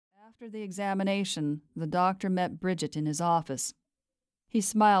After the examination, the doctor met Bridget in his office. He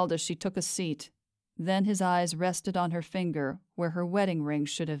smiled as she took a seat. Then his eyes rested on her finger where her wedding ring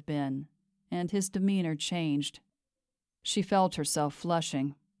should have been, and his demeanor changed. She felt herself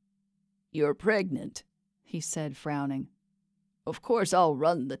flushing. "You're pregnant," he said, frowning. "Of course I'll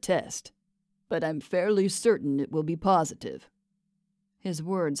run the test, but I'm fairly certain it will be positive." His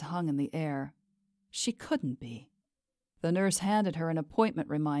words hung in the air. She couldn't be. The nurse handed her an appointment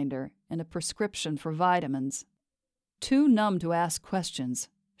reminder and a prescription for vitamins. Too numb to ask questions,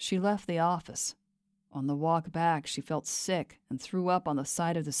 she left the office. On the walk back, she felt sick and threw up on the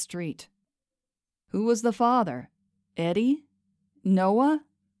side of the street. Who was the father? Eddie? Noah?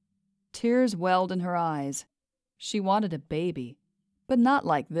 Tears welled in her eyes. She wanted a baby, but not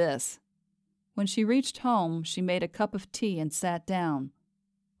like this. When she reached home, she made a cup of tea and sat down.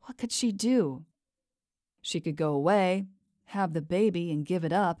 What could she do? She could go away, have the baby, and give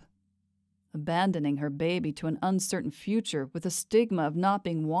it up. Abandoning her baby to an uncertain future with the stigma of not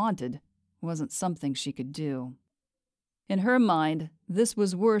being wanted wasn't something she could do. In her mind, this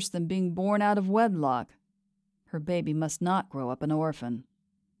was worse than being born out of wedlock. Her baby must not grow up an orphan.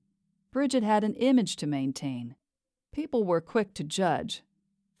 Bridget had an image to maintain. People were quick to judge.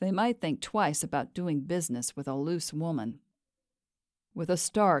 They might think twice about doing business with a loose woman. With a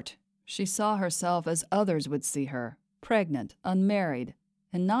start, she saw herself as others would see her, pregnant, unmarried,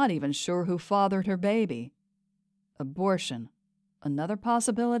 and not even sure who fathered her baby. Abortion. Another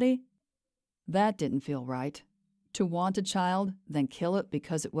possibility? That didn't feel right. To want a child, then kill it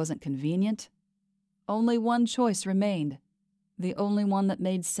because it wasn't convenient? Only one choice remained, the only one that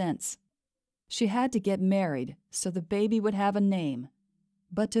made sense. She had to get married so the baby would have a name.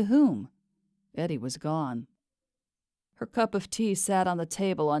 But to whom? Eddie was gone. Her cup of tea sat on the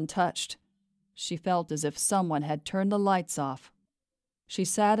table untouched. She felt as if someone had turned the lights off. She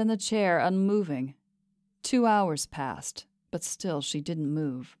sat in the chair unmoving. 2 hours passed, but still she didn't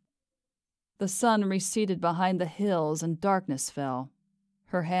move. The sun receded behind the hills and darkness fell.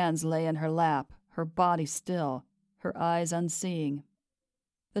 Her hands lay in her lap, her body still, her eyes unseeing.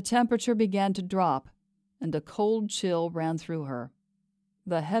 The temperature began to drop, and a cold chill ran through her.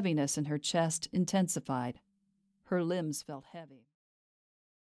 The heaviness in her chest intensified. Her limbs felt heavy.